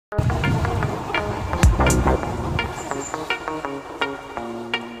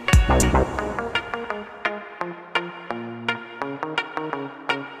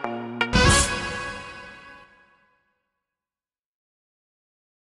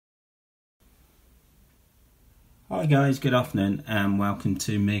Hi guys, good afternoon and welcome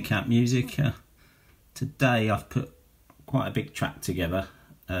to Meerkat Music. Today I've put quite a big track together.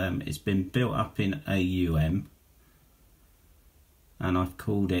 It's been built up in AUM and I've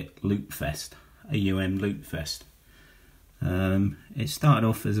called it Loopfest, AUM Loopfest. It started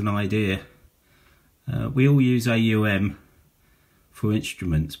off as an idea. We all use AUM for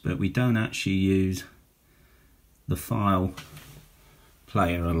instruments, but we don't actually use the file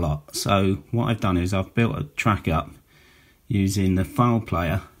player a lot. So what I've done is I've built a track up using the file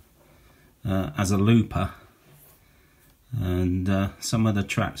player as a looper, and some of the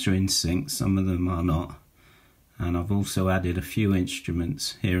tracks are in sync, some of them are not, and I've also added a few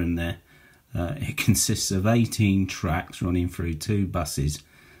instruments here and there. It consists of 18 tracks running through 2 buses,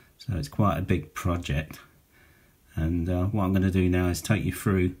 so it's quite a big project. And what I'm going to do now is take you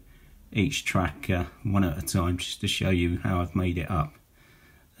through each track one at a time, just to show you how I've made it up.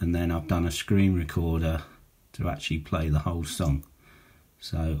 And then I've done a screen recorder to actually play the whole song.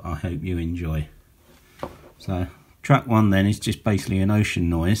 So I hope you enjoy. So track 1 then is just basically an ocean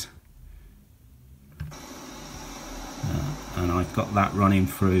noise. And I've got that running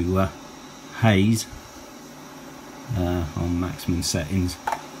through Haaze on maximum settings,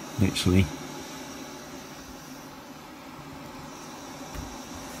 literally.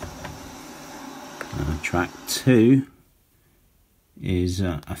 Track 2 is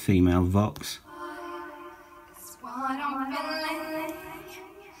a female vox,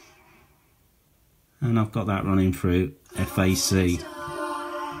 and I've got that running through FAC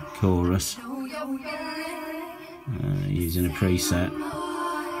chorus using a preset.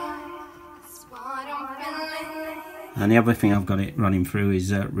 And the other thing I've got it running through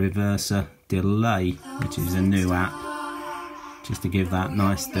is reverser delay, which is a new app, just to give that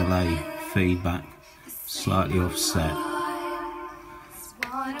nice delay feedback, slightly offset.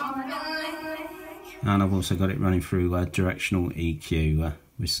 And I've also got it running through DirectionalEQ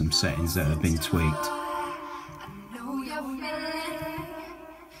with some settings that have been tweaked.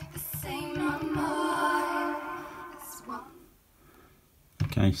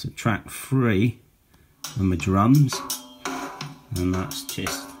 Okay, so track 3 are my drums, and that's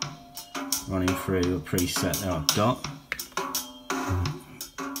just running through a preset that I've got.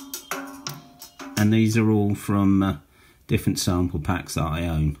 And these are all from different sample packs that I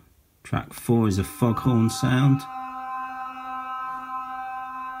own. Track 4 is a foghorn sound.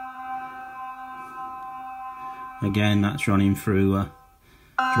 Again, that's running through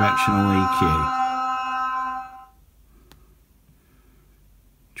DirectionalEQ.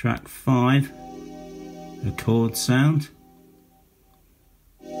 Track 5, a chord sound.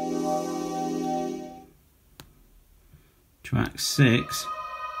 Track 6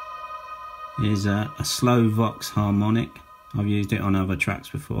 is a slow vox harmonic. I've used it on other tracks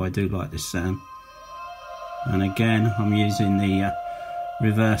before, I do like this sound. And again, I'm using the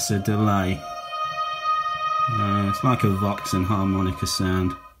reverser delay. It's like a vox and harmonica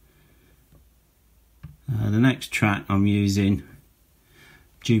sound. The next track I'm using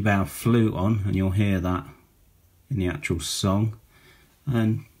Jubal Flute on, and you'll hear that in the actual song.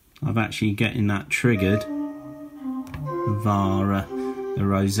 And I've actually getting that triggered via the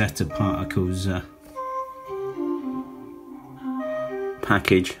Rozeta particles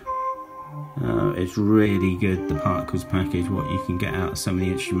package. It's really good, the particles package, what you can get out of some of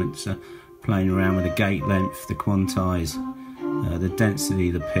the instruments, playing around with the gate length, the quantize, the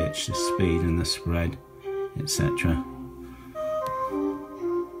density, the pitch, the speed and the spread, etc.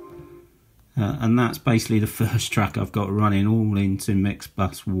 And that's basically the first track I've got running all into mix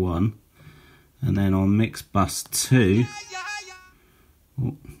bus 1, and then on mix bus 2,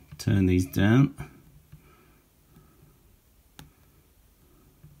 turn these down.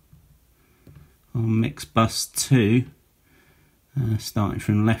 On mix bus 2, starting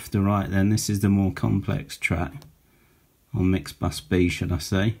from left to right then, this is the more complex track. On mix bus B, should I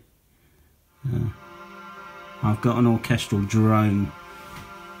say. I've got an orchestral drone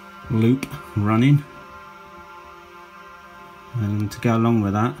loop running, and to go along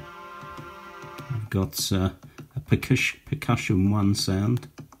with that I've got a percussion 1 sound,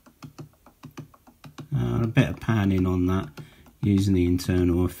 a bit of panning on that using the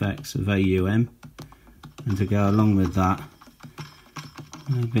internal effects of AUM, and to go along with that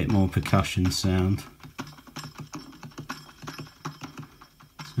a bit more percussion sound.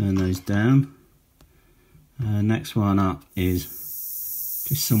 Turn those down. Next one up is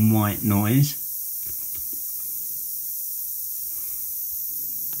just some white noise.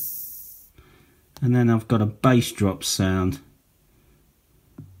 And then I've got a bass drop sound,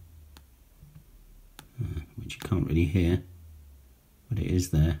 which you can't really hear, but it is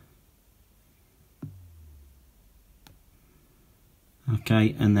there.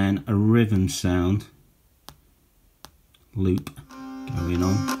 Okay, and then a rhythm sound loop going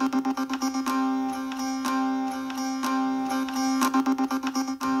on.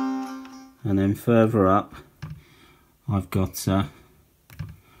 And then further up, I've got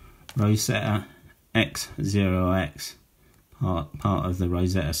Rozeta X0X, part of the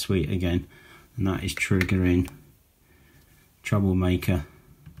Rozeta suite again, and that is triggering Troublemaker.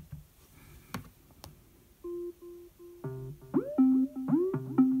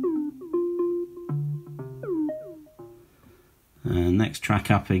 And next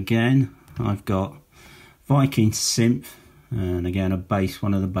track up again, I've got Viking Synth, and again a bass,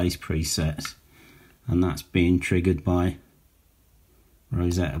 one of the bass presets, and that's being triggered by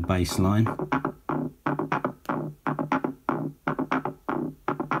Rozeta bassline.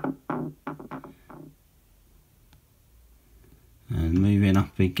 And moving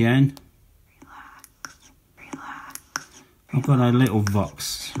up again, I've got a little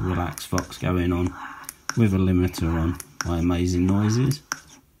Vox, relax Vox going on with a limiter on by Amazing Noises.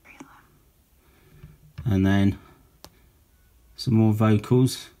 And then some more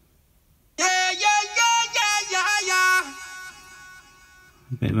vocals. A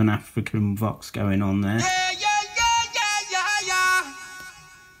bit of an African Vox going on there.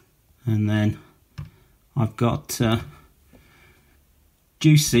 And then I've got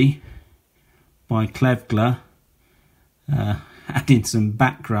Jussi by Klevgränd, adding some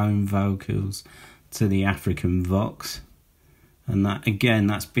background vocals to the African Vox, and that again,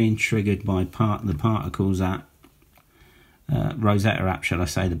 that's being triggered by the Particles app, Rozeta app, shall I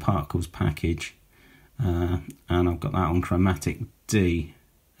say, the Particles package, and I've got that on chromatic D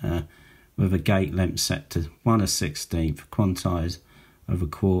with a gate length set to 1/16, quantize of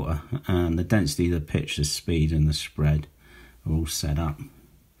 1/4, and the density, the pitch, the speed and the spread are all set up.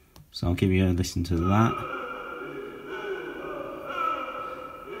 So I'll give you a listen to that.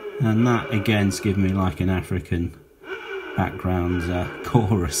 And that again's giving me like an African background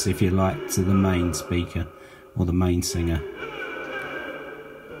chorus, if you like, to the main speaker or the main singer.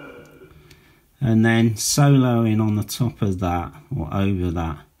 And then soloing on the top of that, or over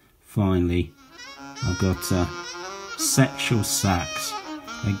that, finally, I've got Sensual Sax,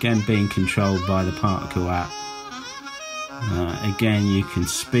 again being controlled by the Particle app. Again, you can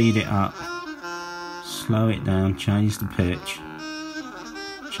speed it up, slow it down, change the pitch,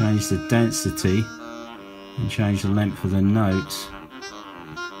 change the density, and change the length of the notes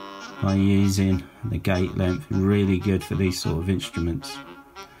by using the gate length. Really good for these sort of instruments.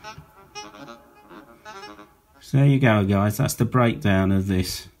 So there you go, guys, that's the breakdown of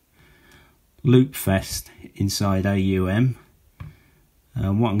this Loopfest inside AUM.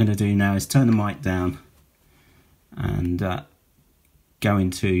 What I'm going to do now is turn the mic down and go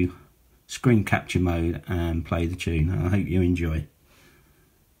into screen capture mode and play the tune. I hope you enjoy,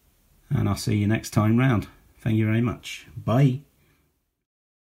 and I'll see you next time round. Thank you very much. Bye.